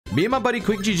Me and my buddy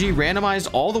Quick GG randomized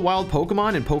all the wild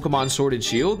Pokemon in Pokemon Sword and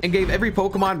Shield and gave every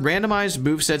Pokemon randomized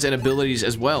movesets and abilities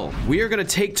as well. We are going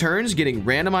to take turns getting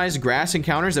randomized grass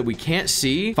encounters that we can't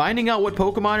see, finding out what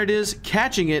Pokemon it is,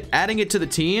 catching it, adding it to the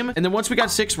team, and then once we got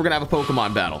 6, we're going to have a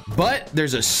Pokemon battle. But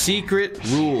there's a secret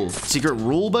rule. Secret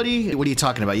rule, buddy? What are you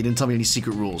talking about? You didn't tell me any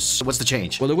secret rules. What's the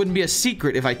change? Well, it wouldn't be a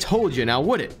secret if I told you, now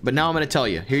would it? But now I'm going to tell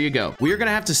you. Here you go. We are going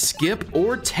to have to skip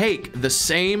or take the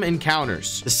same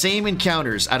encounters. The same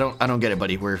encounters. I don't get it,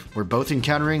 buddy. We're both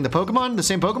encountering the Pokemon, the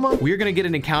same Pokemon? We're going to get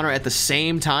an encounter at the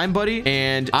same time, buddy,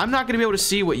 and I'm not going to be able to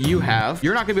see what you have.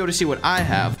 You're not going to be able to see what I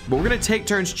have, but we're going to take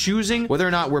turns choosing whether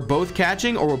or not we're both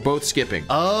catching or we're both skipping.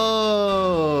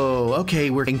 Oh,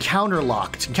 okay. We're encounter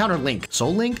locked, encounter linked,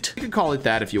 soul linked. You can call it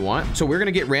that if you want. So we're going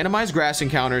to get randomized grass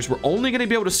encounters. We're only going to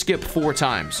be able to skip 4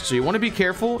 times. So you want to be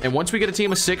careful. And once we get a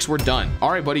team of 6, we're done.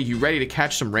 All right, buddy, you ready to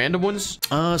catch some random ones?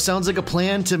 Sounds like a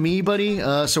plan to me, buddy.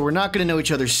 So we're not going to know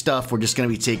each other's stuff. We're just going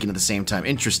to be taking at the same time.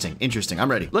 Interesting.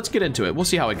 I'm ready. Let's get into it. We'll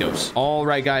see how it goes. All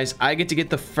right, guys, I get to get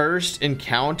the first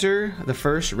encounter, the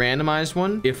first randomized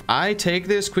one. If I take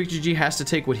this, Quick GG has to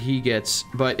take what he gets.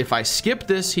 But if I skip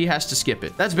this, he has to skip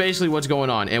it. That's basically what's going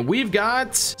on. And we've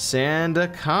got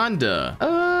Sandaconda.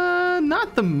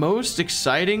 Not the most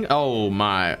exciting. Oh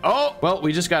my. Oh, well,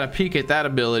 we just got a peek at that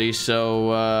ability.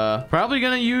 So probably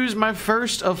gonna use my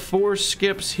first of 4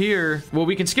 skips here. Well,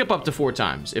 we can skip up to 4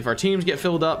 times. If our teams get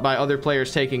filled up by other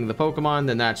players taking the Pokemon,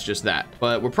 then that's just that.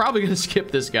 But we're probably gonna skip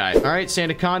this guy. All right,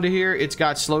 Sandaconda here. It's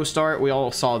got slow start. We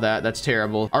all saw that. That's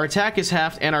terrible. Our attack is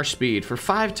halved and our speed for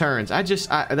 5 turns. I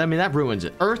mean, that ruins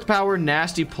it. Earth Power,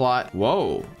 Nasty Plot.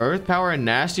 Whoa. Earth Power and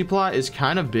Nasty Plot is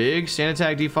kind of big. Sand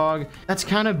Attack, Defog. That's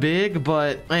kind of big,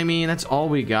 but I mean, that's all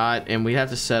we got, and we have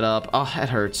to set up. Oh, that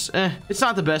hurts. It's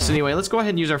not the best anyway. Let's go ahead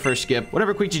and use our first skip.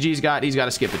 Whatever Quick GG's got, he's got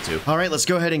to skip it too. All right, let's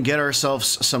go ahead and get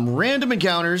ourselves some random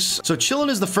encounters. So Chillin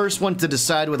is the first one to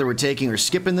decide whether we're taking or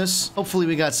skipping this. Hopefully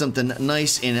we got something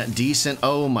nice and decent.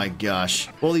 Oh my gosh.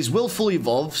 Well, these will fully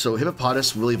evolve, so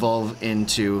Hippopotas will evolve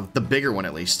into the bigger one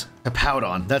at least.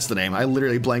 Hippowdon, that's the name. I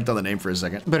literally blanked on the name for a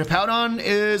second. But Hippowdon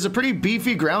is a pretty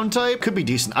beefy ground type. Could be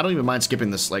decent. I don't even mind skipping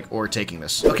this, or taking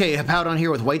this. Okay, Hippowdon here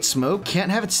with White Smoke.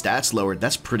 Can't have its stats lowered.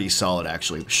 That's pretty solid,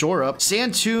 actually. Shore Up.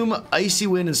 Sand Tomb, Icy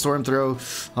Wind, and Storm Throw.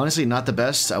 Honestly, not the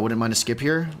best. I wouldn't mind a skip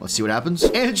here. Let's see what happens.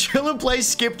 And Chillin Play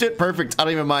skipped it. Perfect. I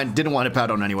don't even mind. Didn't want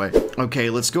Hippowdon anyway.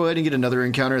 Okay, let's go ahead and get another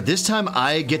encounter. This time,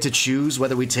 I get to choose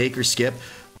whether we take or skip.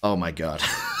 Oh my god.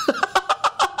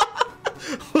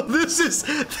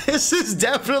 This is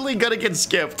definitely gonna get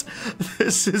skipped.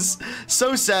 This is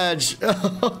so sad.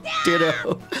 Oh,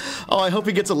 Ditto. Oh, I hope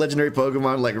he gets a legendary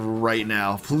Pokemon like right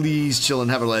now. Please chill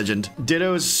and have a legend.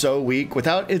 Ditto is so weak.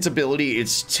 Without its ability,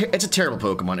 it's a terrible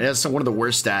Pokemon. It has one of the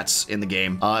worst stats in the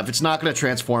game. If it's not gonna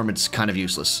transform, it's kind of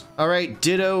useless. All right,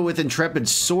 Ditto with Intrepid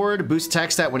Sword. Boost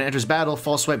attack stat when it enters battle.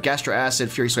 False Swipe, Gastro Acid,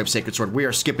 Fury Swipe, Sacred Sword. We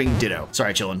are skipping Ditto.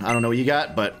 Sorry, Chillin. I don't know what you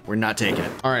got, but we're not taking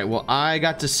it. All right, well, I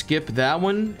got to skip that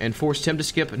one and forced him to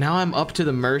skip. Now I'm up to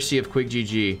the mercy of Quick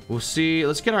GG. We'll see.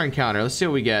 Let's get our encounter. Let's see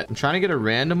what we get. I'm trying to get a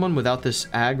random one without this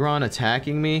Aggron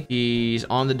attacking me. He's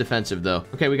on the defensive though.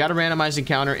 Okay, we got a randomized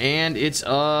encounter and it's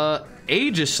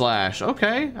Aegislash.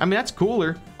 Okay, I mean, that's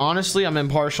cooler. Honestly, I'm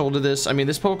impartial to this. I mean,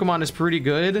 this Pokemon is pretty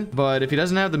good, but if he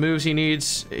doesn't have the moves he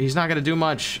needs, he's not going to do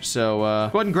much. So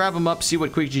go ahead and grab him up, see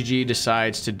what Quick GG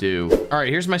decides to do. All right,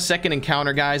 here's my second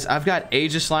encounter, guys. I've got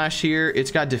Aegislash here.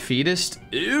 It's got Defeatist.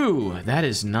 Ew, that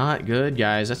is not good,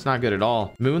 guys. That's not good at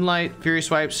all. Moonlight, Fury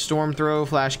Swipe, Storm Throw,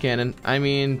 Flash Cannon. I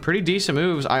mean, pretty decent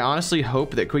moves. I honestly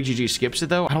hope that Quick GG skips it,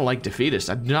 though. I don't like Defeatist.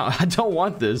 I don't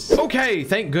want this. Okay,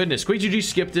 thank goodness. Quick GG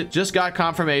skipped it. Just got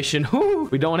confirmation. Whew,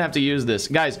 we don't have to use this.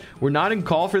 Guys, we're not in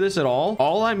call for this at all.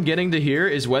 All I'm getting to hear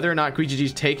is whether or not Quick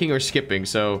GG's taking or skipping.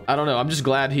 So I don't know. I'm just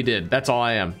glad he did. That's all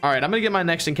I am. All right, I'm gonna get my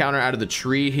next encounter out of the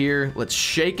tree here. Let's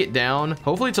shake it down.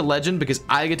 Hopefully it's a legend because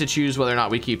I get to choose whether or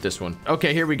not we keep this one.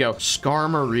 Okay, here we go.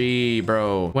 Skarmory,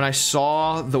 bro. When I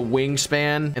saw the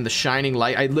wingspan and the shining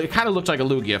light, it kind of looked like a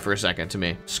Lugia for a second to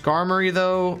me. Skarmory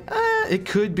though, it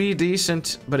could be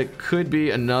decent, but it could be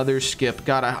another skip.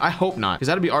 God, I hope not, because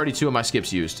that'll be already 2 of my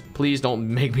skips used. Please don't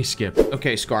make me skip.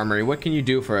 Okay, Skarmory, what can you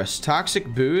do for us?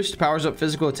 Toxic Boost powers up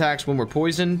physical attacks when we're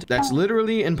poisoned. That's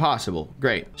literally impossible.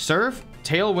 Great. Surf,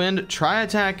 Tailwind, Tri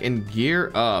Attack, and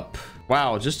Gear Up.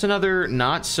 Wow, just another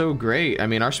not so great. I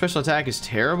mean, our special attack is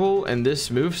terrible, and this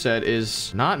moveset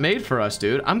is not made for us,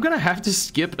 dude. I'm gonna have to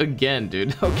skip again,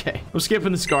 dude. Okay, I'm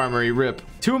skipping the Skarmory. Rip.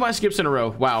 2 of my skips in a row.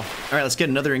 Wow. All right, let's get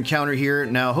another encounter here.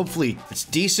 Now, hopefully it's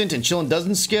decent and Chillin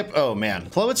doesn't skip. Oh, man.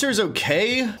 Clowitzer is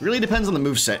okay. Really depends on the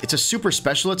moveset. It's a super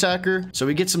special attacker, so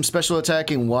we get some special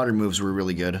attacking water moves were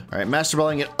really good. All right, Master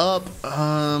Balling it up.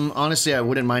 Honestly, I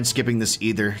wouldn't mind skipping this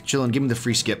either. Chillin, give me the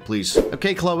free skip, please.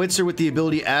 Okay, Clowitzer with the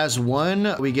ability as one.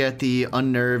 We get the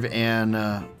Unnerve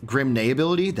and Grim Neigh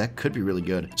ability. That could be really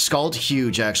good. Scald,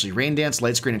 huge, actually. Rain Dance,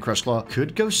 Light Screen, and Crush Claw.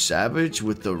 Could go Savage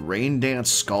with the Rain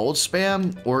Dance Scald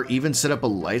spam, or even set up a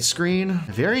Light Screen.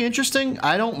 Very interesting.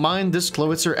 I don't mind this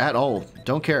Clowitzer at all.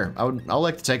 Don't care. I'll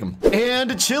like to take him. And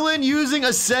Chillin using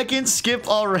a second skip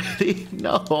already.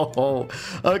 No.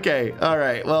 Okay. All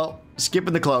right. Well,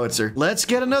 skipping the Clowitzer. Let's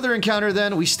get another encounter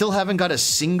then. We still haven't got a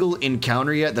single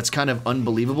encounter yet. That's kind of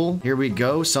unbelievable. Here we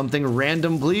go. Something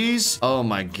random, please. Oh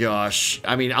my gosh.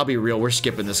 I mean, I'll be real. We're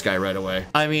skipping this guy right away.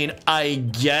 I mean, I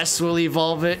guess we'll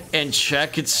evolve it and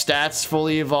check its stats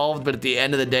fully evolved, but at the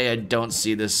end of the day, I don't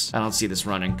see this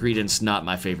running. Greedent's not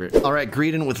my favorite. All right,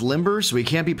 Greedent with Limber, so we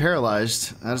can't be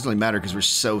paralyzed. That doesn't really matter because we're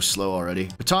so slow already.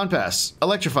 Baton Pass,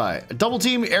 Electrify, Double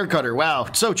Team, Air Cutter.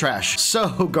 Wow, so trash.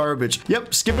 So garbage.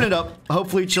 Yep, skipping it up.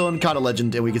 Hopefully Chillin caught a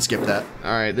legend and we can skip that.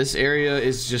 All right, this area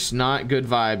is just not good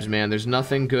vibes, man. There's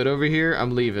nothing good over here.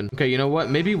 I'm leaving. Okay, you know what?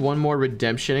 Maybe one more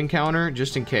redemption encounter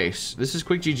just in case. This is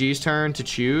Quick GG's turn to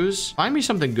choose. Find me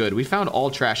something good. We found all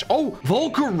trash. Oh,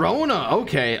 Volcarona.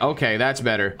 Okay, that's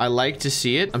better. I like to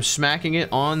see it. I'm smacking it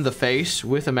on the face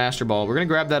with a Master Ball. We're gonna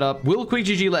grab that up. Will Quick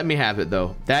GG let me have it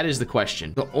though? That is the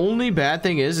question. The only bad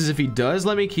thing is if he does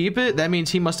let me keep it, that means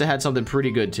he must have had something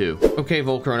pretty good too. Okay,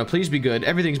 Volcarona, please be good.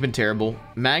 Everything's been terrible.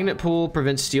 Magnet Pool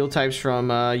prevents steel types from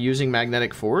using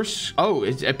magnetic force. Oh,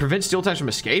 it prevents steel types from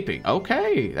escaping.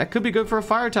 Okay, that could be good for a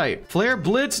fire type. Flare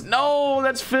Blitz. No,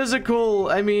 that's physical.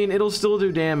 I mean, it'll still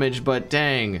do damage, but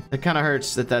dang, it kind of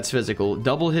hurts that that's physical.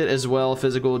 Double hit as well.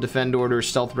 Physical, Defend Order,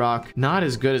 Stealth Rock. Not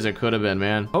as good as it could have been,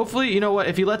 man. Hopefully, you know what?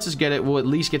 If he lets us get it, we'll at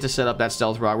least get to set up that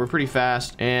Stealth Rock. We're pretty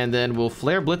fast, and then we'll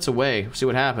Flare Blitz away. See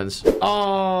what happens.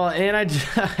 Oh, and I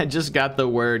just got the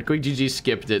word. Quick GG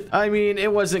skipped it. I mean,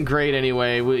 it wasn't great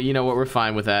anyway. You know what? We're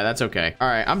fine with that. That's okay. All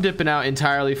right, I'm dipping out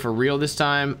entirely for real this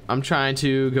time. I'm trying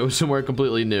to go somewhere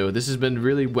completely new. This has been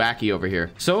really wacky over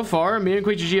here. So far, me and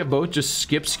Quick GG have both just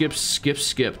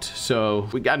skipped. So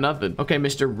we got nothing. Okay,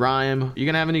 Mr. Rhyme, you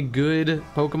gonna have any good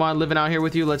Pokemon living out here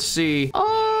with you? Let's see.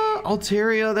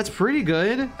 Altaria, that's pretty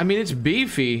good. I mean, it's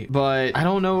beefy, but I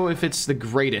don't know if it's the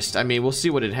greatest. I mean, we'll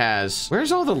see what it has.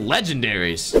 Where's all the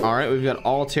legendaries? All right, we've got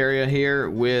Altaria here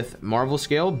with Marvel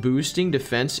Scale, boosting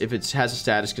defense if it has a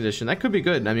status condition. That could be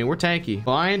good. I mean, we're tanky.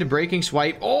 Bind, Breaking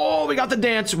Swipe. Oh, we got the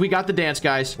dance. We got the dance,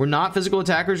 guys. We're not physical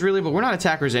attackers, really, but we're not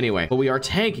attackers anyway. But we are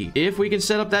tanky. If we can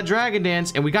set up that Dragon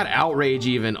Dance, and we got Outrage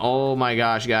even. Oh my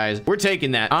gosh, guys. We're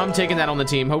taking that. I'm taking that on the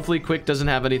team. Hopefully, Quick doesn't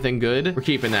have anything good. We're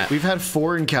keeping that. We've had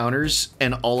 4 encounters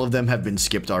and all of them have been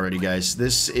skipped already, guys.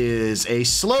 This is a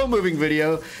slow moving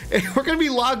video and we're gonna be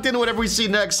locked in whatever we see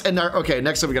next. And okay,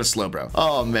 next up we got a Slowbro.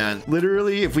 Oh man,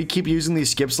 literally if we keep using these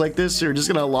skips like this, we're just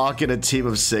gonna lock in a team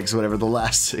of 6, whatever the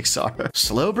last 6 are.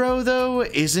 Slowbro though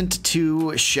isn't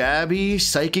too shabby.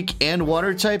 Psychic and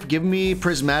water type. Give me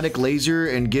Prismatic Laser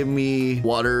and give me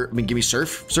water. I mean, give me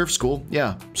Surf. Surf's cool.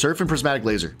 Yeah, Surf and Prismatic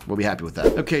Laser. We'll be happy with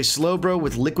that. Okay, Slowbro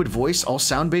with Liquid Voice. All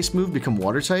sound-based move become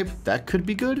water type. That could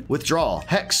be good. Withdrawal,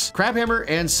 Hex, Crabhammer,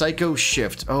 and Psycho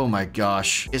Shift. Oh my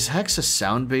gosh. Is Hex a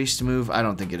sound-based move? I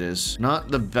don't think it is.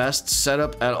 Not the best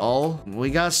setup at all.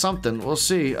 We got something. We'll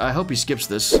see. I hope he skips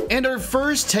this. And our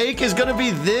first take is gonna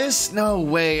be this? No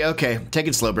way. Okay,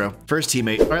 taking Slowbro. First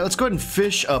teammate. All right, let's go ahead and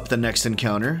fish up the next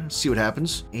encounter. See what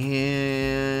happens.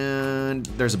 And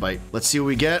there's a bite. Let's see what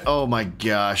we get. Oh my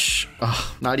gosh.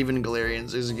 Oh, not even Galarian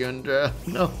Zigzagoon.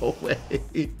 No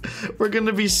way. We're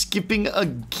gonna be skipping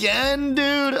again,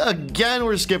 dude. Again,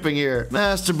 we're skipping here.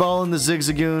 Master Ball in the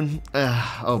Zigzagoon.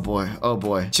 Oh boy. Oh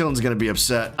boy. Chillin's gonna be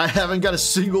upset. I haven't got a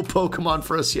single Pokemon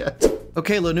for us yet.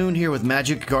 Okay, Lanoon here with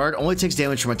Magic Guard. Only takes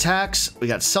damage from attacks. We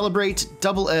got Celebrate,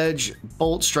 Double Edge,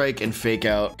 Bolt Strike, and Fake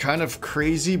Out. Kind of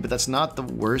crazy, but that's not the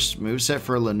worst moveset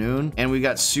for a Lanoon. And we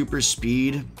got Super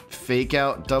Speed, Fake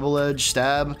Out, Double Edge,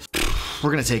 Stab. We're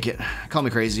gonna take it. Call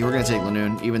me crazy. We're gonna take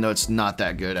Lanoon, even though it's not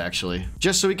that good, actually.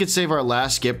 Just so we could save our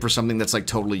last skip for something that's like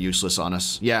totally useless on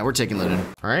us. Yeah, we're taking Lanoon.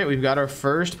 All right, we've got our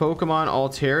first Pokemon,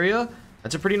 Altaria.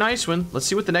 That's a pretty nice one. Let's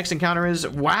see what the next encounter is.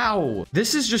 Wow.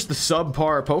 This is just the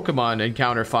subpar Pokemon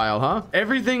encounter file, huh?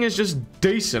 Everything is just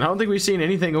decent. I don't think we've seen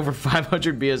anything over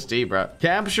 500 BST, bro.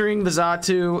 Capturing the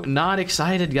Xatu. Not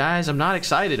excited, guys. I'm not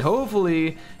excited.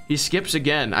 Hopefully, He skips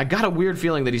again. I got a weird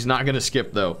feeling that he's not going to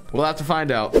skip, though. We'll have to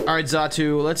find out. All right,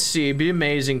 Xatu, let's see. Be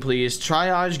amazing, please.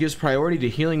 Triage gives priority to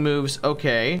healing moves.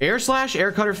 Okay. Air slash,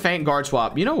 air cutter, feint, guard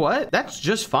swap. You know what? That's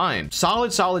just fine.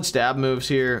 Solid stab moves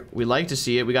here. We like to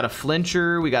see it. We got a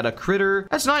flincher. We got a critter.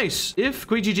 That's nice. If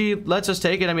QuickGG lets us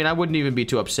take it, I mean, I wouldn't even be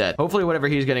too upset. Hopefully, whatever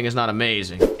he's getting is not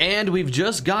amazing. And we've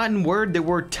just gotten word that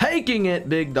we're taking it,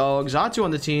 big dog. Xatu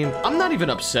on the team. I'm not even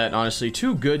upset, honestly.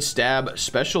 2 good stab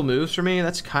special moves for me.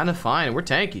 That's kind of fine. We're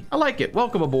tanky. I like it.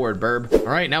 Welcome aboard, Burb.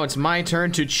 All right, now it's my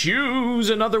turn to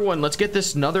choose another one. Let's get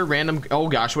this another random. Oh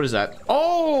gosh, what is that?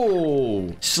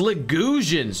 Oh,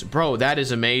 Sligoosions. Bro, that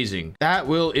is amazing. That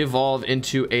will evolve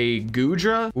into a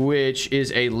Goodra, which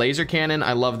is a laser cannon.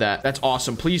 I love that. That's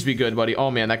awesome. Please be good, buddy. Oh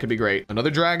man, that could be great.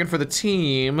 Another dragon for the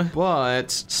team,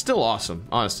 but still awesome,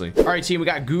 honestly. All right, team, we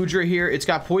got Goodra here. It's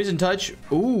got poison touch.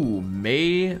 Ooh,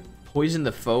 may poison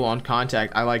the foe on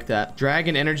contact. I like that.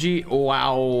 Dragon energy.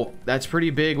 Wow, that's pretty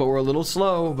big, but we're a little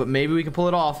slow, but maybe we can pull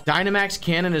it off. Dynamax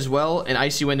cannon as well, and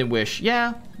Icy Wind and Wish.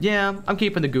 Yeah, I'm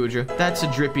keeping the Goodra. That's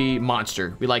a drippy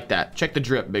monster. We like that. Check the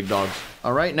drip, big dogs.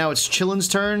 All right, now it's Chillin's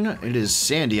turn. It is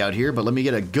sandy out here, but let me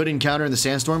get a good encounter in the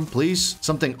sandstorm, please.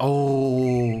 Something.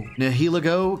 Oh,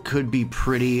 Nihilego could be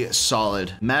pretty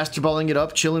solid. Master Balling it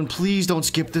up. Chillin, please don't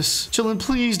skip this. Chillin,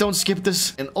 please don't skip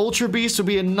this. An Ultra Beast would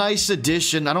be a nice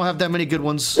addition. I don't have that many good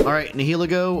ones. All right,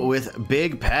 Nihilego with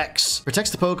big pecs.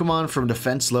 Protects the Pokemon from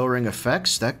defense lowering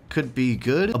effects. That could be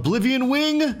good. Oblivion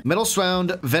Wing, Metal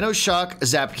Swound, Venoshock,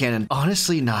 Zap Cannon.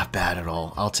 Honestly, not bad at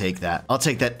all. I'll take that. I'll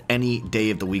take that any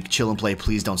day of the week. Chillin play.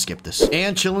 Please don't skip this.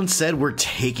 And Chillin said we're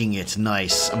taking it.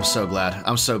 Nice. I'm so glad.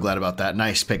 I'm so glad about that.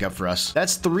 Nice pickup for us.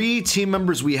 That's 3 team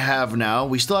members we have now.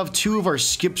 We still have 2 of our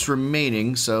skips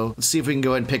remaining, so let's see if we can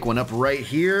go ahead and pick one up right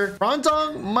here.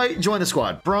 Bronzong might join the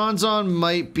squad. Bronzong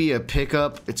might be a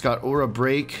pickup. It's got Aura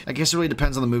Break. I guess it really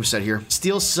depends on the moveset here.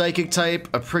 Steel Psychic type,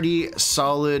 a pretty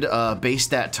solid base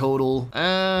stat total.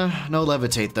 No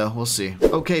Levitate though. We'll see.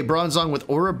 Okay, Bronzong with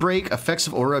Aura Break. Effects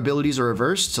of Aura abilities are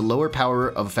reversed to lower power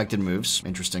of affected moves.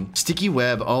 Interesting. Sticky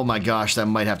Web. Oh my gosh, that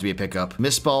might have to be a pickup.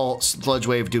 Mistball, Sludge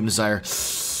Wave, Doom Desire.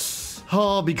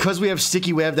 Oh, because we have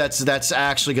Sticky Web, that's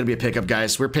actually going to be a pickup,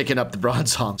 guys. We're picking up the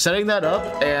Bronzong. Setting that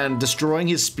up and destroying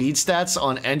his speed stats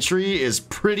on entry is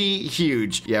pretty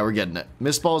huge. Yeah, we're getting it.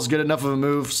 Mistball is good enough of a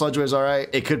move. Sludge Wave's all right.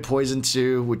 It could poison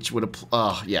too, which would have...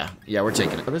 Oh, yeah, we're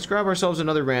taking it. Let's grab ourselves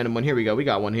another random one. Here we go. We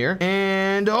got one here.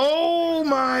 And oh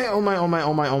my,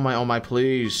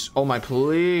 please. Oh my,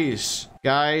 please.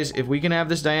 Guys, if we can have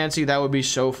this Diancie, that would be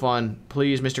so fun.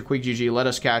 Please, Mr. QuickGG, let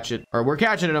us catch it. Or we're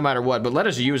catching it no matter what, but let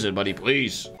us use it, buddy,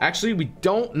 please. Actually, we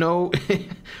don't know.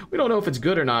 We don't know if it's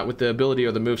good or not with the ability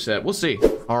or the moveset. We'll see.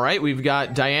 All right, we've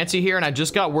got Diancie here, and I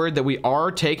just got word that we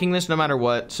are taking this no matter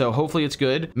what, so hopefully it's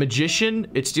good. Magician,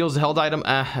 it steals the held item.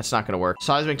 That's not gonna work.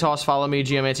 Seismic Toss, follow me.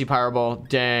 Geomancy, Pyro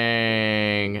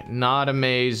Dang, not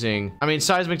amazing. I mean,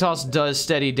 Seismic Toss does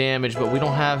steady damage, but we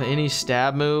don't have any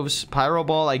stab moves. Pyro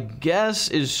Ball, I guess,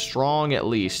 is strong at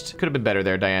least. Could have been better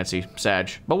there, Diancie.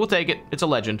 Sag. But we'll take it. It's a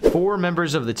legend. 4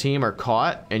 members of the team are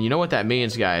caught, and you know what that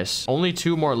means, guys. Only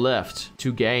 2 more left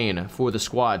to gain for the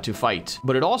squad to fight.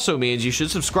 But it also means you should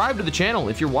subscribe to the channel.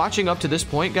 If you're watching up to this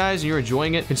point, guys, and you're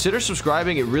enjoying it, consider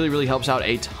subscribing. It really, really helps out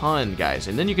a ton, guys.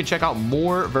 And then you can check out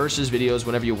more versus videos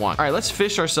whenever you want. All right, let's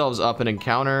fish ourselves up an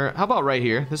encounter. How about right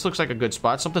here? This looks like a good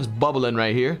spot. Something's bubbling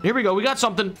right here. Here we go. We got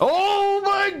something. Oh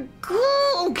my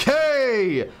God.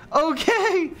 Okay.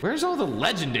 Okay. Where's all the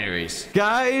legendaries?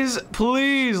 Guys,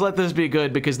 please let this be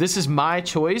good because this is my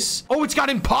choice. Oh, it's got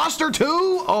imposter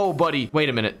too? Oh, buddy. Wait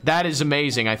a minute. That is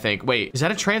amazing, I think. Wait, is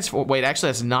that a transform? Wait, actually,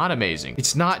 that's not amazing.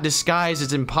 It's not disguise.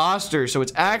 It's imposter. So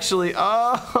it's actually...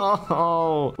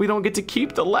 Oh, we don't get to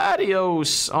keep the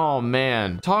Latios. Oh,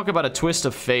 man. Talk about a twist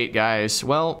of fate, guys.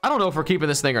 Well, I don't know if we're keeping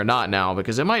this thing or not now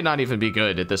because it might not even be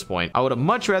good at this point. I would have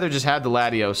much rather just had the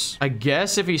Latios. I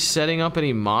guess if he's setting up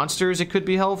any monsters, it could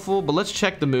be helpful, but let's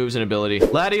check the moves and ability.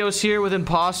 Latios here with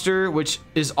imposter, which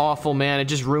is awful, man. It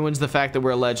just ruins the fact that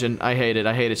we're a legend. I hate it.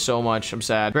 I hate it so much. I'm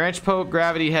sad. Branch Poke,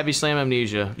 Gravity, Heavy Slam,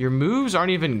 Amnesia. Your moves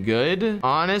aren't even good.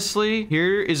 Honestly,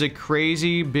 here is a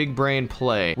crazy big brain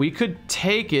play. We could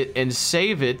take it and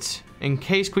save it. In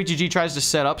case QuickGG tries to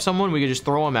set up someone, we could just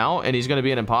throw him out and he's gonna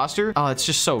be an imposter. Oh, it's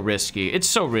just so risky. It's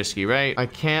so risky, right? I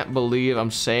can't believe I'm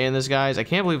saying this, guys. I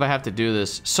can't believe I have to do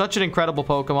this. Such an incredible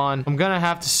Pokemon. I'm gonna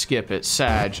have to skip it.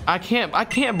 Sag. I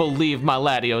can't believe my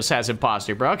Latios has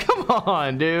imposter, bro. Come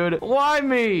on, dude. Why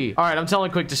me? All right, I'm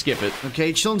telling Quick to skip it.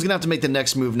 Okay, Chillin's gonna have to make the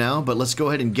next move now, but let's go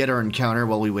ahead and get our encounter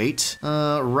while we wait.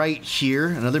 Right here,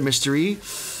 another mystery.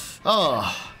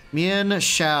 Oh. Mian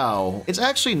Xiao. It's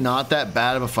actually not that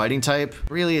bad of a fighting type.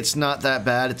 Really, it's not that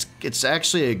bad. It's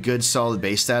actually a good solid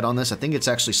base stat on this. I think it's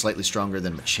actually slightly stronger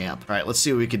than Machamp. All right, let's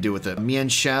see what we can do with it. Mian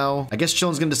Xiao. I guess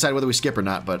Chillin's gonna decide whether we skip or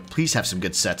not, but please have some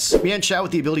good sets. Mian Xiao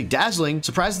with the ability Dazzling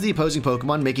surprises the opposing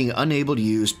Pokemon, making it unable to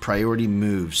use priority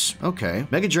moves. Okay.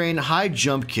 Mega Drain, High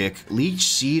Jump Kick, Leech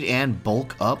Seed, and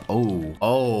Bulk Up.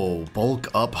 Oh, Bulk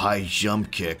Up, High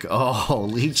Jump Kick. Oh,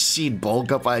 Leech Seed,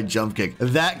 Bulk Up, High Jump Kick.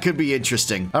 That could be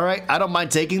interesting. All right, I don't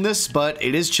mind taking this, but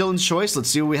it is Chillin's choice. Let's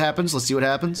see what happens. Let's see what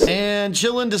happens. And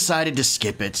Chillin decided to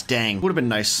skip it. Dang. Would have been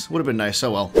nice. Would have been nice.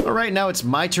 Oh well. All right, now it's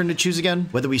my turn to choose again.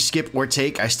 Whether we skip or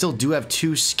take, I still do have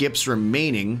 2 skips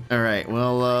remaining. All right,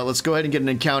 well, let's go ahead and get an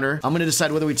encounter. I'm gonna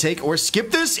decide whether we take or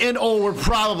skip this, and oh, we're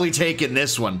probably taking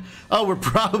this one. Oh, we're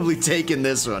probably taking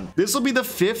this one. This will be the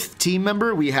 5th team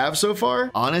member we have so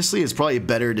far. Honestly, it's probably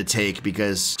better to take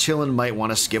because Chillin might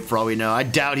want to skip for all we know. I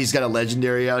doubt he's got a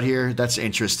legendary out here. That's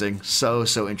interesting. So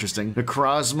interesting.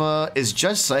 Necrozma is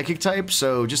just psychic type,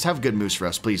 so just have good moves for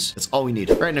us, please. That's all we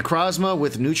need. All right, Necrozma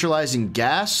with neutralizing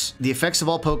gas. The effects of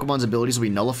all Pokemon's abilities will be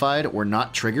nullified or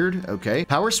not triggered. Okay.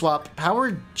 Power Swap,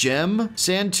 Power Gem,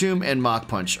 Sand Tomb, and Mach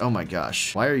Punch. Oh my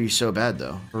gosh. Why are you so bad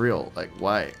though? For real, like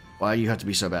why? Why do you have to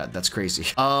be so bad? That's crazy.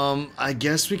 I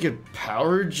guess we could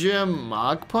Power Gem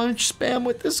Mach Punch spam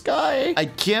with this guy. I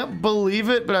can't believe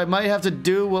it, but I might have to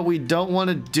do what we don't want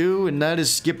to do, and that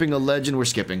is skipping a legend. We're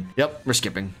skipping. Yep, we're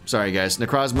skipping. Sorry, guys.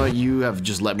 Necrozma, you have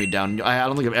just let me down. I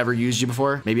don't think I've ever used you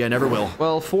before. Maybe I never will.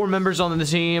 Well, 4 members on the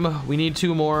team. We need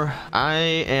 2 more. I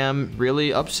am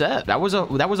really upset. That was a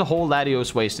whole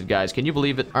Latios wasted, guys. Can you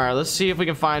believe it? All right, let's see if we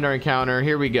can find our encounter.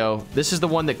 Here we go. This is the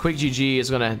one that Quick GG is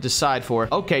gonna decide for.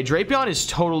 Okay, Drapion is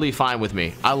totally fine with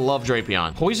me. I love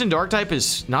Drapion. Poison Dark type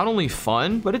is not only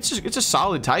fun, but it's a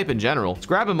solid type in general. Let's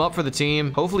grab him up for the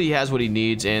team. Hopefully he has what he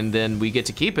needs, and then we get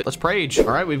to keep it. Let's Prage. All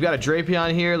right, we've got a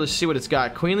Drapion here. Let's see what it's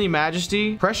got. Queenly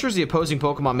Majesty pressures the opposing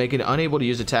Pokemon, making it unable to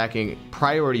use attacking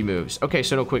priority moves. Okay,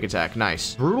 so no quick attack.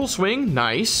 Nice. Brutal Swing.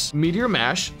 Nice. Meteor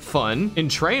Mash. Fun.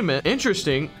 Entrainment.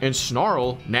 Interesting. And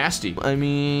Snarl. Nasty. I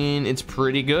mean, it's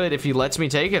pretty good. If he lets me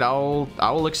take it, I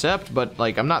will accept, but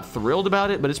like, I'm not thrilled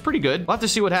about it, but it's pretty good. We'll have to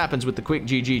see what happens with the Quick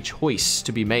GG choice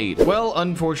to be made. Well,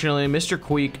 unfortunately, Mr.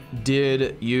 Queek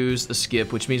did use the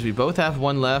skip, which means we both have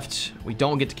 1 left. We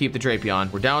don't get to keep the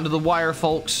Drapion. We're down to the wire,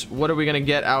 folks. What are we gonna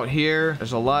get out here?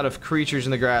 There's a lot of creatures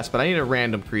in the grass, but I need a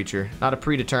random creature, not a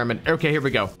predetermined. Okay, here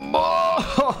we go.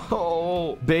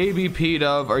 Oh, baby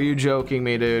P-Dove, are you joking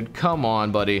me, dude? Come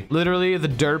on, buddy. Literally the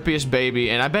derpiest baby,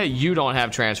 and I bet you don't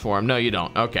have Transform. No, you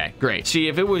don't. Okay, great. See,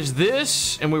 if it was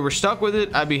this and we were stuck with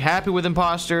it, I'd be happy with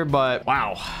Imposter, but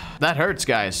wow, that hurts,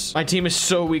 guys. My team is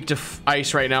so weak to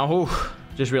ice right now. Ooh.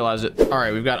 Just realized it. All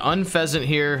right, we've got Unpheasant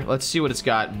here. Let's see what it's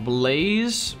got.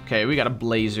 Blaze. Okay, we got a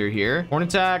Blazer here. Horn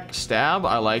Attack, Stab.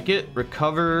 I like it.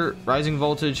 Recover, Rising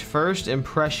Voltage, First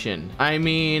Impression. I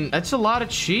mean, that's a lot of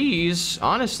cheese.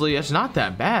 Honestly, that's not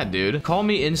that bad, dude. Call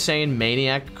me insane,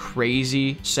 maniac,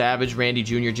 crazy, savage, Randy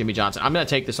Jr., Jimmy Johnson. I'm gonna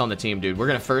take this on the team, dude. We're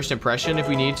gonna First Impression if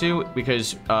we need to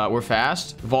because we're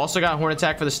fast. We've also got Horn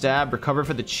Attack for the Stab, Recover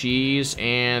for the cheese,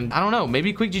 and I don't know,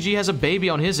 maybe Quick GG has a baby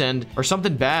on his end or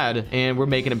something bad, and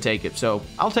we're making him take it. So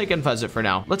I'll take Unpheasant for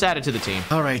now. Let's add it to the team.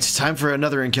 All right, time for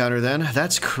another encounter then.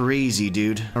 That's crazy,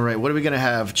 dude. All right, what are we gonna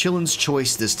have? Chillin's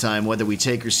choice this time, whether we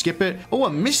take or skip it. Oh, a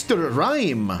Mr.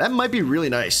 Rhyme. That might be really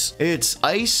nice. It's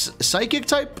Ice Psychic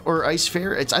type or Ice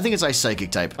Fair? I think it's Ice Psychic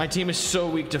type. My team is so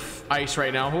weak to ice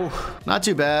right now. Ooh. Not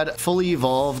too bad. Fully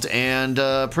evolved and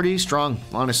pretty strong,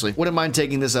 honestly. Wouldn't mind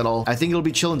taking this at all. I think it'll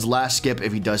be Chillin's last skip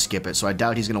if he does skip it, so I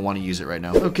doubt he's gonna want to use it right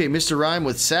now. Okay, Mr. Rhyme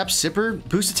with Sap Sipper.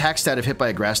 Boost attack stat if hit by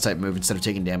a grass type move instead of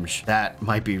taking damage. That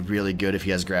might be really good if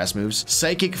he has grass moves.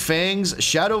 Psychic Fangs,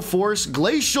 Shadow Force,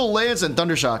 Glacial Lance, and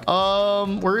Thundershock.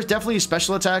 We're definitely a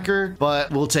special attacker, but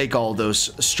we'll take all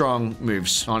those strong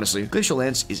moves, honestly. Glacial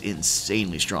Lance is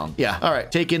insanely strong. Yeah, all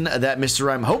right, taking that Mr.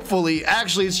 Rhyme. Hopefully,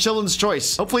 actually, it's Chillin's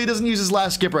choice. Hopefully he doesn't use his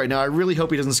last skip right now. I really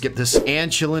hope he doesn't skip this.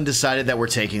 And Chillin decided that we're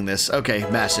taking this. Okay,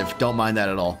 massive. Don't mind that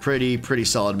at all. Pretty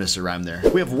solid Mr. Rhyme there.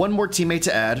 We have 1 more teammate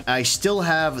to add. I still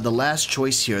have the last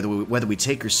choice here, whether we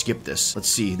take or skip this. Let's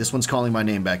see. This one's calling my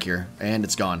name back here, and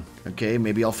it's gone. Okay,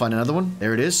 maybe I'll find another one.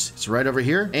 There it is. It's right over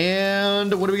here.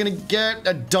 And what are we gonna get?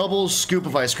 A double scoop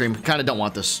of ice cream. Kind of don't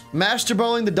want this. Master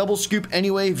Balling the double scoop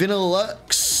anyway. Vanilla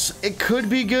Lux. this. It could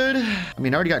be good. I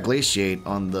mean, I already got Glaciate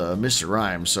on the Mr.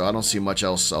 Rhyme, so I don't see much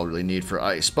else I'll really need for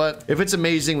ice. But if it's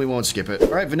amazing, we won't skip it. All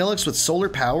right, Vanillix with Solar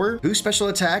Power. Boost special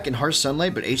attack and Harsh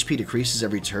Sunlight, but HP decreases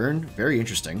every turn. Very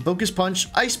interesting. Focus Punch,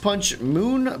 Ice Punch,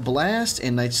 Moon Blast,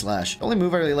 and Night Slash. The only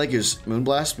move I really like is Moon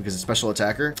Blast because it's special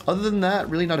attacker. Other than that,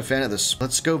 really not a fan of this.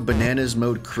 Let's go Bananas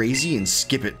mode crazy and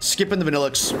skip it. Skipping the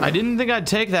Vanillix. I didn't think I'd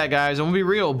take that, guys. I'm gonna be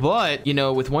real, but you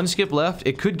know, with one skip left,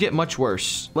 it could get much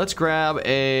worse. Let's grab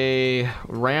a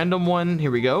random one.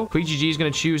 Here we go. QuickGG is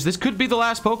gonna choose. This could be the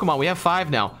last Pokemon. We have 5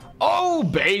 now. Oh,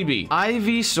 baby.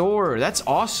 Ivysaur. That's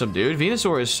awesome, dude.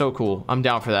 Venusaur is so cool. I'm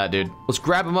down for that, dude. Let's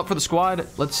grab him up for the squad.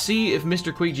 Let's see if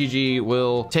Mr. QuickGG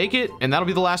will take it, and that'll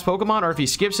be the last Pokemon, or if he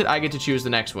skips it, I get to choose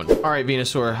the next one. All right,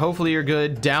 Venusaur. Hopefully you're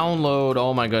good. Download.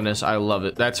 Oh, my goodness. I love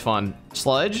it. That's fun.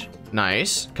 Sludge.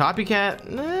 Nice. Copycat.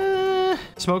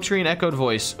 Smoke Tree and Echoed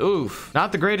Voice. Oof.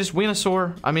 Not the greatest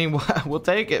Venusaur. I mean, we'll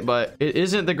take it, but it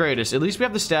isn't the greatest. At least we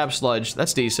have the Stab Sludge.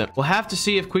 That's decent. We'll have to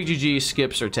see if QuickGG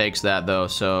skips or takes that, though,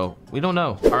 so we don't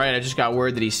know. All right, I just got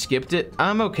word that he skipped it.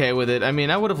 I'm okay with it. I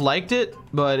mean, I would have liked it,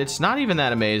 but it's not even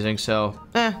that amazing, so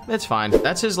that's fine.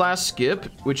 That's his last skip,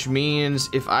 which means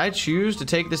if I choose to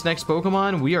take this next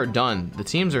Pokemon, we are done. The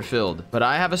teams are filled, but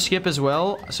I have a skip as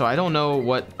well, so I don't know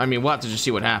what, I mean, we'll have to just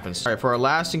see what happens. All right, for our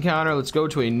last encounter, let's go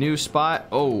to a new spot.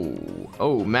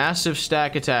 Oh, massive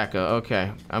stack Attacker.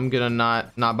 Okay, I'm gonna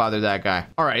not bother that guy.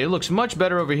 All right, it looks much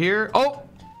better over here. Oh,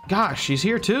 gosh, he's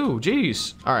here too.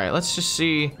 Jeez. All right, let's just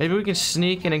see. Maybe we can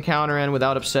sneak an encounter in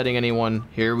without upsetting anyone.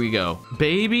 Here we go.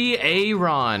 Baby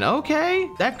Aron. Okay,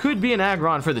 that could be an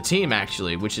Aggron for the team,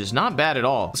 actually, which is not bad at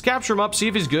all. Let's capture him up, see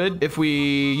if he's good. If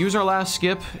we use our last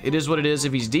skip, it is what it is.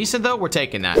 If he's decent, though, we're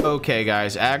taking that. Okay,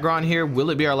 guys, Aggron here. Will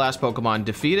it be our last Pokemon?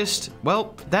 Defeatist?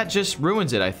 Well, that just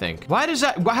ruins it, I think. Why does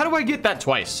that? How do I get that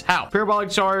twice? How?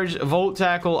 Parabolic Charge, Volt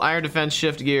Tackle, Iron Defense,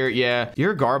 Shift Gear. Yeah,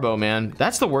 you're Garbo, man.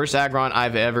 That's the worst Aggron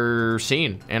I've ever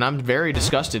seen, and I'm very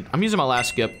disgusted. I'm using my last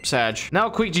skip, Sag. Now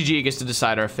QuickGG gets to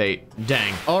decide our fate.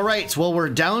 Dang. All right, well, we're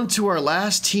down to our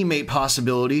last teammate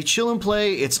possibility. Chill and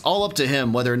Play, it's all up to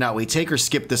him whether or not we take or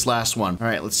skip this last one. All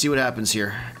right, let's see what happens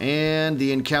here. And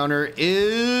the encounter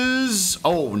is,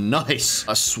 oh, nice.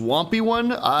 A swampy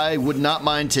one. I would not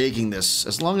mind taking this.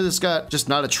 As long as it's got just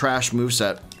not a trash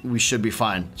moveset, we should be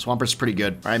fine. Swampert's pretty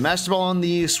good. All right, Master Ball on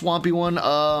the swampy one.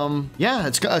 Yeah,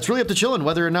 it's really up to Chillin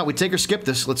whether or not we take or skip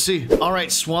this. Let's see. All right,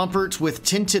 Swampert with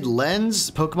Tinted Lens.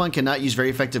 Pokemon cannot use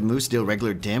very effective moves to deal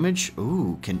regular damage.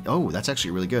 Ooh, that's actually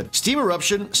really good. Steam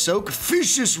Eruption, Soak,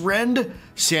 Vicious Rend,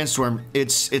 Sandstorm.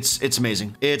 It's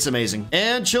amazing. It's amazing.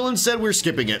 And Chillin said we're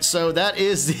skipping it, so that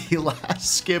is the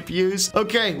last skip use.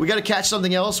 Okay, we got to catch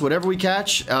something else. Whatever we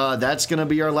catch, that's gonna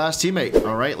be our last teammate.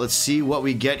 All right, let's see what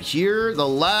we get here. The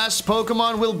last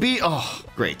Pokemon will be, oh,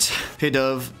 great.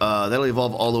 Pidove, that'll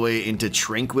evolve all the way into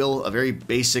Tranquil, a very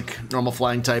basic normal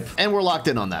flying type, and we're locked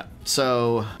in on that.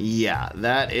 So yeah,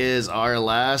 that is our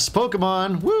last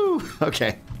Pokemon. Woo!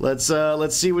 Okay, let's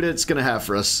see what it's gonna have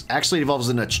for us. Actually, it evolves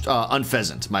into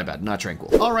Unpheasant. My bad, not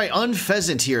Tranquil. All right,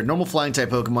 Unpheasant here, normal flying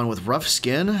type Pokemon with rough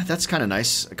skin. That's kind of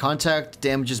nice. Contact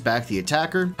damages back the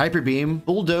attacker. Hyper Beam,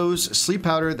 Bulldoze, Sleep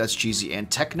Powder. That's cheesy, and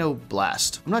Techno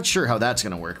Blast. I'm not sure how that's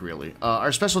gonna work really.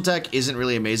 Our special attack isn't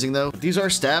really amazing though. These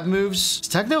are stab moves. Is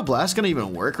Techno Blast gonna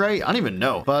even work right? I don't even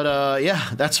know. But yeah,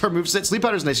 that's our moveset. Sleep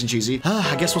Powder's nice and cheesy.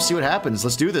 I guess we'll see what happens.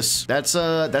 Let's do this. That's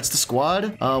the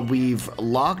squad. We've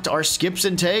locked our skips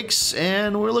and takes,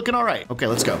 and we're looking all right. Okay,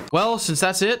 let's go. Well, since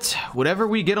that's it, whatever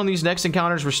we get on these next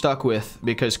encounters, we're stuck with,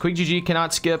 because QuickGG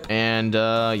cannot skip, and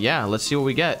yeah, let's see what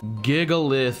we get.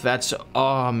 Gigalith, that's,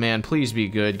 oh man, please be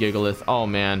good, Gigalith. Oh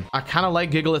man, I kind of like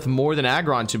Gigalith more than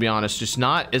Aggron, to be honest, just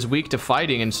not as weak to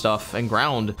fighting and stuff, and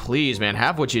ground. Please, man,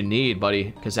 have what you need,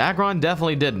 buddy, because Aggron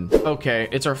definitely didn't. Okay,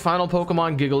 it's our final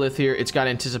Pokemon, Gigalith here. It's got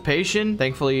Anticipation,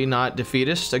 thankfully not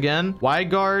Defeatist again. Wide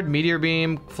Guard, Meteor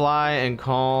Beam, Fly, and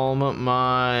Calm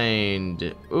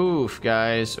Mind. Oof,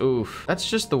 guys, oof. That's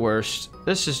just the worst.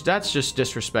 That's just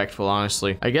disrespectful,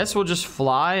 honestly. I guess we'll just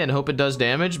fly and hope it does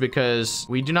damage, because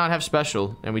we do not have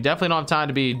special, and we definitely don't have time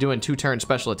to be doing 2-turn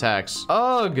special attacks.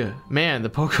 Ugh, man, the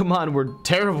Pokemon were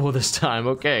terrible this time.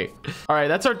 Okay. All right,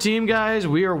 that's our team, guys.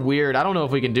 We are weird. I don't know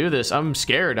if we can do this. I'm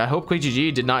scared. I hope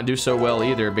QuickGG did not do so well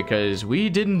either, because we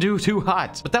didn't do too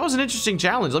hot. But that was an interesting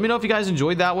challenge. Let me know if you guys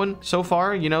enjoyed that one so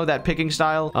far, you know, that picking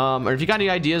style. Or if you got any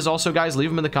ideas also, guys, leave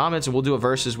them in the comments, and we'll do a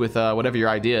versus with whatever your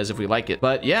idea is if we like it.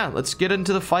 But yeah, let's get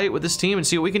into the fight with this team and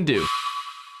see what we can do.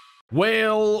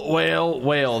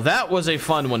 Well. That was a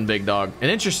fun one, big dog. An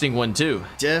interesting one, too.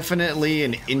 Definitely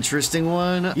an interesting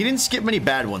one. You didn't skip many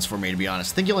bad ones for me, to be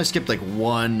honest. I think you only skipped like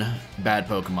one bad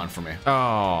Pokemon for me.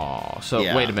 Oh, so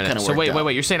Yeah, wait a minute. kinda So worked wait. out.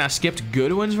 You're saying I skipped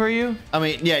good ones for you? I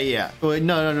mean, yeah. Wait,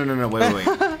 no. Wait.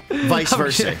 Vice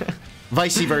versa.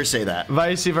 Vice versa that.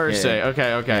 Vice versa. Yeah.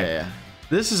 Okay. Yeah.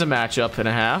 This is a matchup and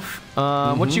a half.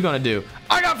 What you gonna do?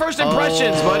 I got first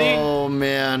impressions, buddy. Oh,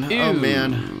 man. Ew. Oh,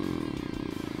 man.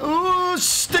 Ooh,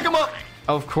 stick him up.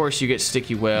 Of course you get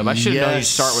Sticky Web. I should have known you'd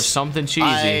start with something cheesy.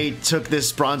 I took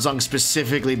this Bronzong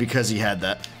specifically because he had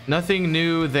that. Nothing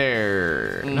new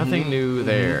there. Nothing new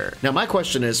there. Now, my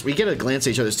question is, we get a glance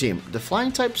at each other's team. Do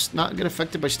flying types not get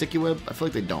affected by Sticky Web? I feel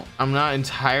like they don't. I'm not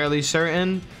entirely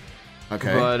certain,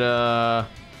 Okay. but I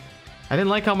didn't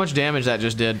like how much damage that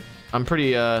just did. I'm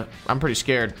pretty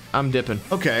scared. I'm dipping.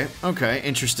 Okay.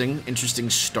 Interesting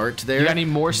start there. You got any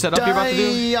more setup you're about to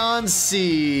do?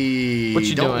 Diancie. What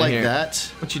you don't doing like here? that.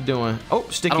 What you doing? Oh,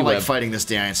 Sticky I don't Web. like fighting this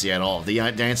Diancie at all. The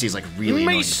Diancie is like really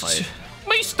annoying to fight.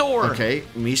 Meastor. Okay,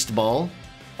 Meast Ball.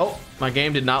 Oh, my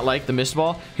game did not like the Mist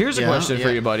Ball. Here's a question for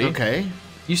you, buddy. Okay.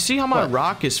 You see how my What?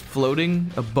 rock is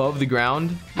floating above the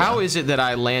ground? How is it that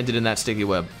I landed in that Sticky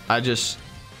Web? I just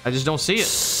don't see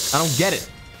it. I don't get it.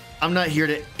 I'm not here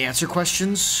to answer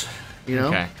questions, you know?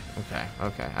 Okay.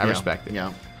 I respect it.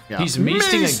 Yeah. He's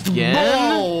measting Meast again?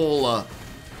 Ball.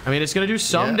 I mean, it's gonna do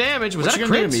some damage. Was What that you a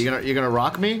gonna do crit? to me? You're gonna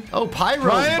rock me? Oh,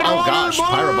 Pyro. Pyro Oh gosh,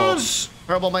 Pyro Ball. Balls.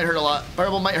 Pyro Ball might hurt a lot. Pyro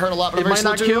Ball might hurt a lot, but It I'm might very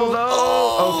not slow kill too.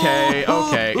 though.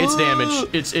 Okay. It's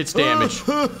damage. It's damage.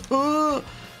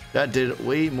 That did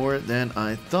way more than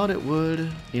I thought it would.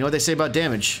 You know what they say about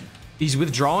damage? He's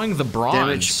withdrawing the bronze.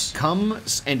 Damage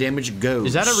comes and damage goes.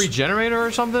 Is that a regenerator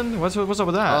or something? What's up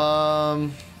with that?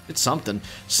 It's something.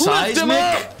 Lift him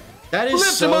up! That is Lift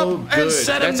him so up good. and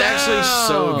set him That's actually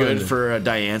so down. good for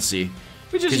Diancie.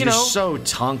 We just, Because you you're know, so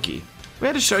tonky. we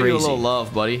had to show you a crazy. little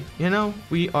love, buddy. You know,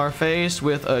 we are faced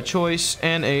with a choice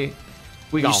and a...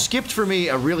 We You go. skipped for me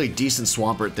a really decent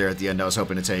Swampert there at the end I was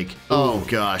hoping to take. Oh,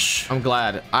 gosh. I'm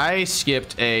glad. I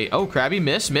skipped a... Oh, Krabby,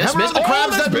 miss. Hammer of the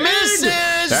Crabs, that's that big!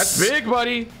 misses! That's big,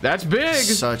 buddy. That's big.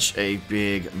 Such a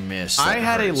big miss. I That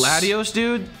had a hurts. Latios,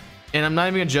 dude, and I'm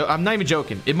not even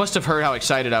joking. It must have heard how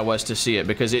excited I was to see it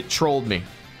because it trolled me.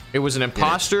 It was an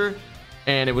imposter,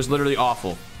 and it was literally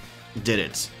awful. Did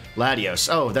it. Latios.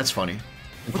 Oh, that's funny.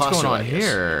 What's going on Latios.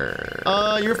 here?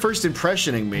 You're first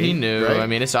impressioning me. He knew. right? I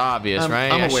mean, it's obvious, I'm,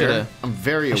 right? I'm I aware. shoulda- I'm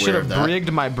very I should aware of have that.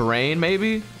 brigged my brain,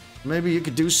 maybe. Maybe you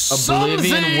could do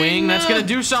Oblivion Wing. That's gonna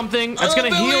do something. That's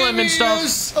gonna heal him and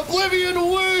stuff. Oblivion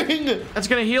Wing. That's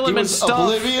gonna heal He him and was stuff.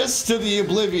 oblivious to the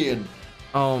Oblivion.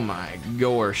 Oh my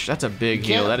gosh, that's a big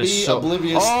heal. can't That is be so.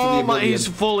 oblivious to the Oh my, Oblivion. he's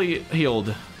fully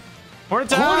healed. Horn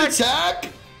attack. Horn attack.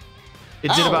 It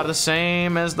did Ow. about the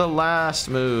same as the last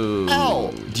move.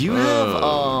 Ow. Do you have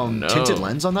no. tinted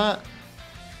lens on that?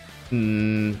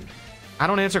 I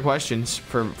don't answer questions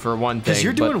for one thing. Because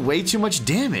you're but- doing way too much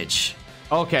damage.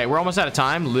 Okay, we're almost out of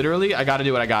time. Literally, I gotta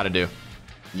do what I gotta do.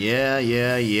 Yeah.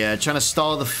 Trying to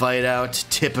stall the fight out.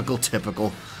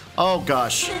 Typical. Oh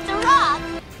gosh. It's a rock.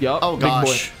 Yup. Oh,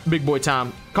 gosh. Big boy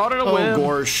time. Caught in a Oh web.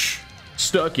 gosh.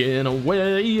 Stuck in a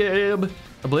web.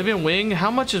 Oblivion Wing.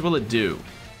 How much will it do?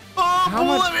 How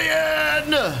much-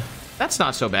 Oblivion. That's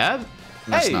not so bad.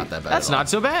 That's Hey, not that bad That's at all. not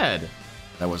so bad.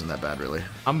 That wasn't that bad, really.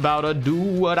 I'm about to do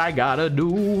what I gotta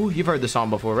do. You've heard the song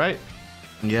before, right?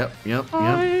 Yep.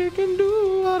 I can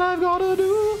do what I've gotta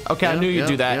do. Okay, I Yep, knew you'd yep,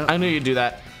 do that. yep. I knew you'd do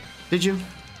that. Did you?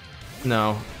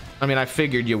 No. I mean, I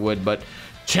figured you would, but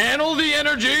channel the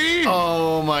energy.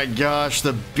 Oh my gosh,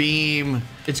 the beam.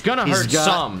 It's gonna He's hurt got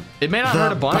some. It may not the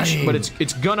hurt a bunch, bang. but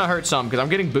it's gonna hurt some because I'm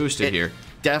getting boosted It here.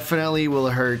 definitely will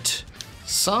hurt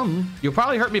some. You'll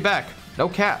probably hurt me back. No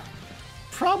cap.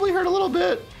 Probably hurt a little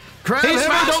bit. Crab He's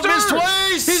hammer, faster. don't miss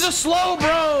twice. He's a slow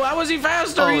bro. How is he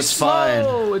faster? Oh, He's it's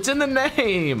slow. It's in the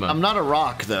name. I'm not a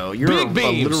rock though. You're Big a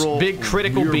beams. literal. Big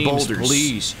critical you're beams, boulders.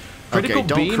 please. Okay, Critical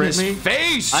don't beam crit his me.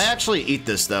 face. I actually eat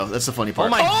this though. That's the funny Oh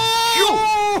part. my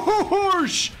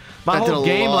gosh! My That did whole a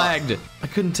game lot. lagged. I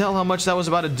couldn't tell how much that was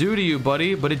about to do to you,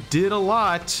 buddy, but it did a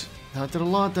lot. That did a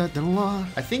lot.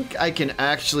 I think I can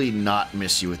actually not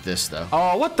miss you with this though.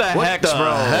 Oh, what the heck,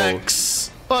 bro? hex?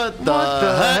 What the What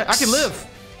the heck? hex? I can live.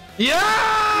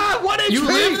 Yeah! 1 HP! You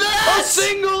live A that?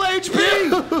 single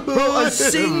HP! Bro, a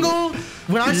single...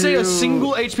 When I say a You-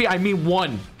 single HP, I mean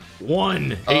one.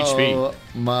 One HP. Oh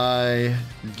my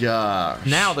gosh.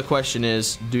 Now the question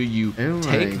is, do you Oh my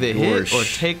take the hit gosh. or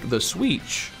take the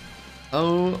switch?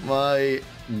 Oh my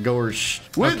gosh.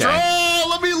 Okay. Withdraw!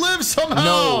 Let me live somehow!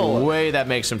 No way that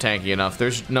makes him tanky enough.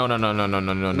 There's no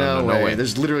No way.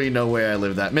 There's literally no way I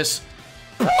live that. Miss.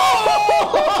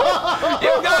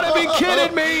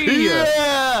 kidding me?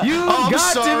 Yeah. You I'm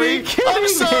got sorry. to be kidding I'm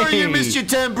sorry me. you missed your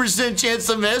 10% chance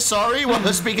to miss. Sorry. Well,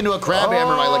 speaking to a crab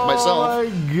hammer like myself. Oh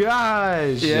my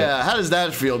gosh. Yeah, how does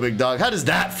that feel, big dog? How does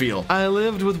that feel? I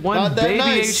lived with one Not that baby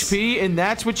nice. HP, and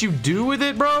that's what you do with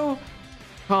it, bro?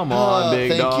 Come on,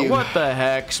 big thank dog. you. What the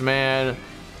hex, man?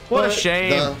 What a What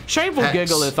shame. the Shameful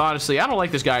hex? Gigalith, honestly. I don't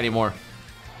like this guy anymore.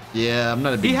 Yeah, I'm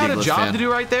not a big He had a Diglett job fan. to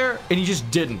do right there, and he just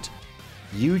didn't.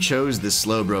 You chose this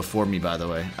slow bro for me, by the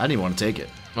way. I didn't even want to take it.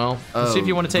 Well, let's see if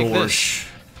you want to take gosh.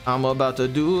 this. I'm about to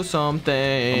do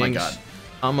something. Oh my god.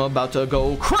 I'm about to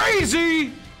go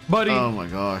crazy, buddy. Oh my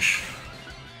gosh.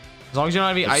 As long as you don't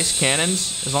have any ice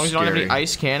cannons. As long as you don't have any scary.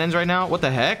 ice cannons right now. What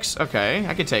the hex? Okay,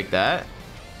 I can take that.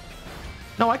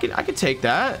 No, I can take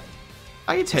that.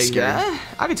 I can take Scary. that.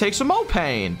 I can take some more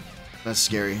pain. That's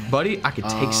scary. Buddy, I can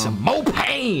take some more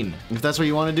pain. If that's what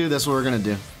you want to do, that's what we're gonna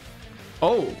do.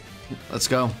 Oh. Let's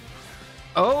go.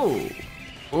 Oh.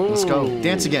 Let's go.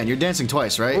 Dance again. You're dancing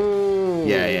twice, right?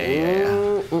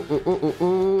 Yeah.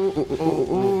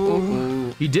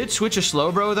 He did switch a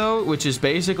slow bro though, which is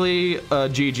basically a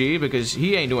GG because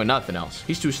he ain't doing nothing else.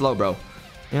 He's too slow, bro.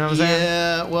 You know what I'm saying?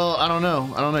 Yeah, well, I don't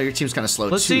know. I don't know. Your team's kind of slow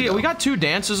Let's too, see. though. We got 2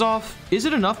 dances off. Is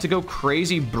it enough to go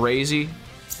crazy brazy?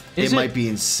 It might be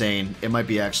insane. It might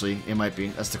be actually. It might be.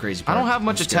 That's the crazy part. I don't have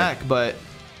much I'm scared. attack, but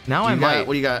now I You might. got,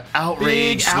 what do you got?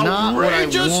 Outrage. Big Not what I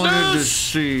wanted to outrageousness.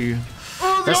 see.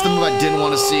 That's the move I didn't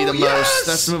want to see the most. Yes!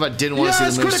 That's the move I didn't want to see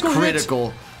the most. critical hit.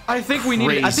 Critical. I think we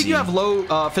need. I think you Crazy. have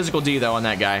low physical D though on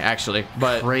that guy, actually.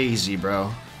 But Crazy,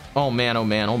 bro. oh man, oh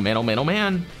man, oh man, oh man, oh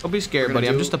man! Don't be scared, We're gonna buddy.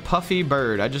 I'm do- just a puffy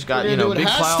bird. I just got We're gonna do big it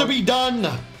has cloud. to be done.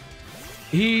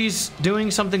 He's doing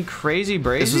something crazy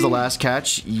brazy. This is the last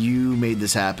catch. You made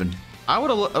this happen. I would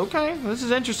have. Okay, this is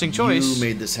an interesting choice. You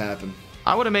made this happen.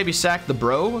 I would have maybe sacked the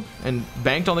bro and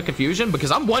banked on the confusion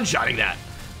because I'm one-shotting that.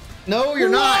 No, you're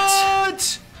not.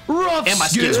 What? Rough And my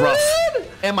skin's skin? rough.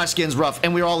 And my skin's rough.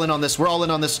 And we're all in on this. We're all in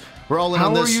on this. We're all in How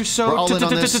on this. are you so? We're all in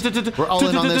on this. We're all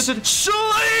in on this.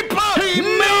 Sleep! He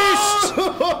missed!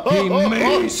 He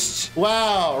maced!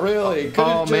 Wow, really?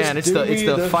 Oh man, it's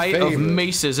the fight of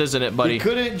maces, isn't it, buddy? You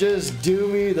couldn't just do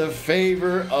me the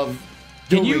favor of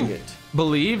Can doing you it.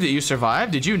 believe that you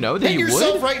survived? Did you know that Hit you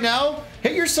yourself would? right now.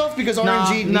 Hit yourself because Nah,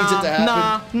 RNG needs it to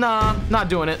happen. Nah, not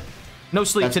doing it. No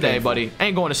sleep That's today, painful. buddy.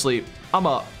 Ain't going to sleep. I'm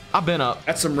up. I've been up.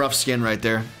 That's some rough skin right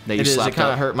there. That you It is. It slapped kind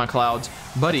of up. hurt my clouds,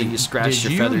 buddy. think you scratched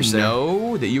did your feathers you there.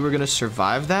 know that you were gonna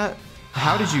survive that?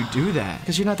 How did you do that?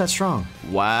 Because you're not that strong.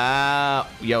 Wow.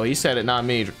 Yo, he said it, not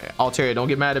me. Alteria, don't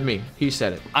get mad at me. He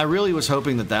said it. I really was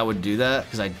hoping that that would do that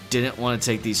because I didn't want to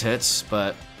take these hits,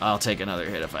 but I'll take another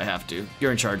hit if I have to.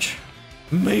 You're in charge.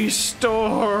 Maester.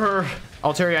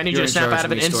 Alteria, I need You're you in to snap charge, out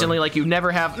of it Maester. instantly like you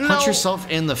never have. Punch yourself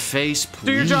in the face, please.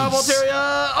 Do your job, Alteria.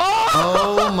 Oh!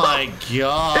 Oh my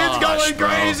god. It's going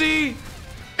crazy.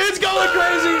 It's going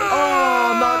crazy.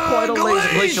 Oh, not quite a laser.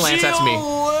 Glacial Lance, that's me.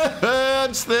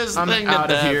 That's this I'm thing out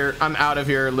to of death. here. I'm out of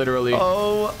here, literally.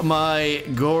 Oh my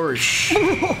gosh.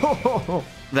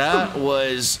 That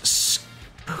was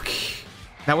spooky.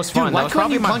 That was fun. Dude, that why was couldn't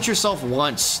probably you my punch yourself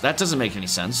once? That doesn't make any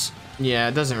sense. Yeah,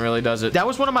 it doesn't really, does it? That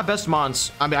was one of my best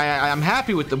mons. I mean, I'm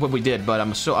happy with what we did, but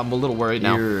I'm a little worried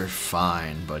now. You're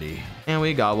fine, buddy. And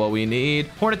we got what we need.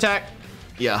 Horn attack,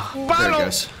 Yeah, there Battle. it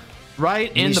goes.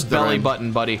 right in the Mr. belly M.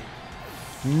 button, buddy.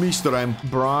 Mr. M.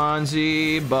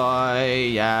 Bronzy boy,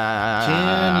 yeah.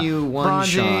 Can you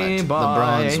one-shot Bronzy the boy.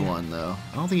 bronze one, though?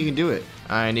 I don't think you can do it.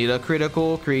 I need a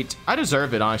critical crit. I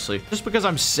deserve it, honestly. Just because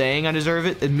I'm saying I deserve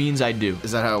it, it means I do.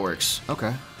 Is that how it works?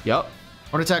 Okay. Yup.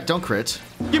 Horn attack, don't crit.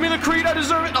 Give me the crit, I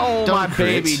deserve it. Oh, Don't my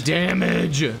crit. baby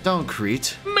damage. Don't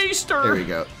crit. Maester. There we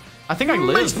go. I think I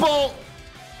lived. Baseball!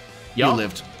 You Yup.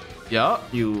 lived. Yup.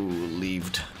 You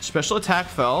lived. Special attack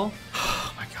fell.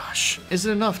 Oh my gosh. Is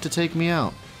it enough to take me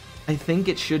out? I think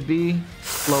it should be.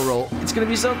 Low roll. It's gonna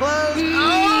be so close.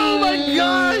 Oh my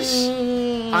gosh.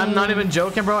 I'm not even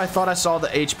joking, bro. I thought I saw the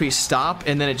HP stop,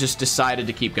 and then it just decided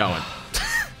to keep going.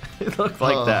 It looked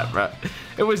like that, bro.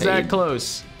 It was that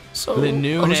close. So, The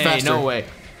new who's faster? no way.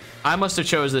 I must have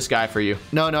chose this guy for you.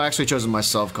 No, I actually chosen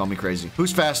myself. Call me crazy.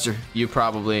 Who's faster? You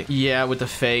probably. Yeah, with the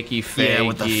fakey. Yeah,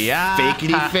 with the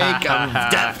fakety fake, I'm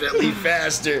definitely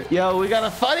faster. Yo, we got a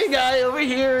funny guy over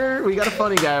here. We got a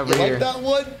funny guy over You here. like that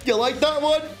one? You like that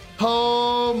one?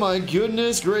 Oh my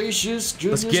goodness gracious.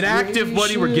 Goodness Let's get active,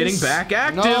 buddy. We're getting back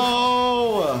active.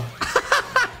 No.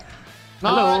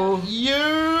 Hello. Not you.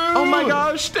 Oh my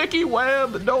gosh, sticky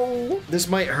web. No. This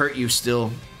might hurt you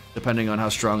still, depending on how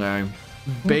strong I am.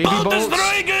 Baby bolts.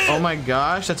 Oh my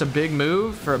gosh, that's a big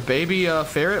move for a baby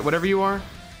ferret, whatever you are.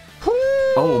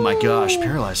 Oh my gosh,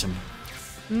 paralyze him.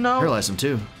 No. Paralyze him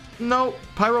too. No.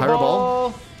 Pyro, Pyro ball.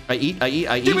 ball? I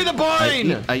eat. Give me the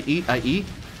bind! I eat.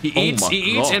 He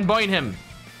eats and bind him.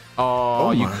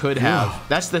 Oh, you could have.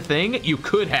 That's the thing. You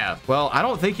could have. Well, I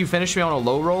don't think you finished me on a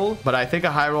low roll, but I think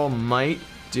a high roll might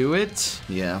do it.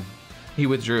 Yeah. He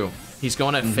withdrew. He's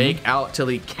going to fake out till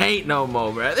he can't no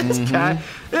more, bro.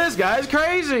 This guy's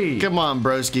crazy. Come on,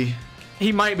 broski.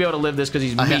 He might be able to live this because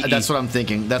he's meaty. That's what I'm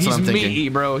thinking. That's what I'm thinking. He's meaty,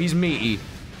 bro. He's meaty.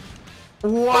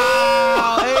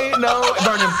 Wow. Ain't no...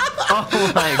 Burn him.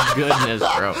 Oh, my goodness,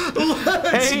 bro.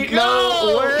 Ain't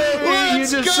no way. You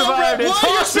just survived it.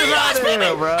 Why you survived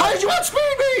it, bro. How did you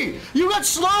outspeed me? You got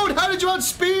slowed. How did you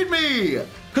outspeed me?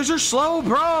 Because you're slow,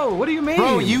 bro. What do you mean?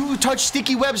 Bro, you touch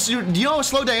sticky webs. Do you know how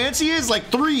slow Diancie is? Like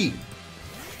 3.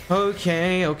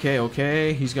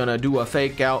 Okay. He's going to do a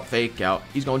fake out.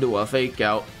 He's going to do a fake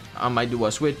out. I might do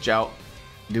a switch out.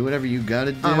 Do whatever you got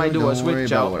to do. I might do a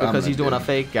switch out because he's doing a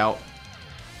fake out.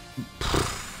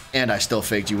 And I still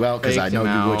faked you out because I know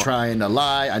you were trying to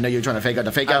lie. I know you're trying to fake out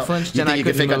the fake out. You think you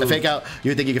can fake out the fake out.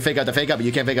 You think you can fake out the fake out, but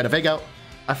you can't fake out the fake out.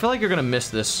 I feel like you're going to miss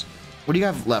this. What do you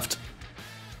have left?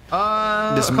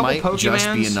 This might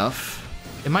just be enough.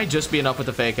 It might just be enough with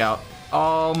the fake out.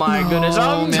 Oh my goodness!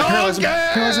 Oh man, paralyze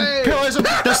him!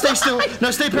 No, stay still. No,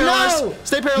 stay paralyzed. No.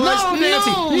 Stay paralyzed. No,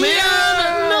 Nancy. No,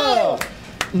 man. No.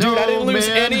 Dude, I didn't lose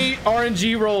any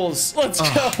RNG rolls. Let's go.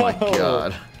 Oh my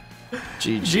god.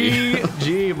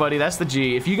 GG, buddy. That's the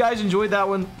G. If you guys enjoyed that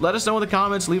one, let us know in the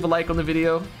comments. Leave a like on the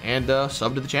video and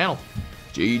sub to the channel.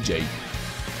 GG.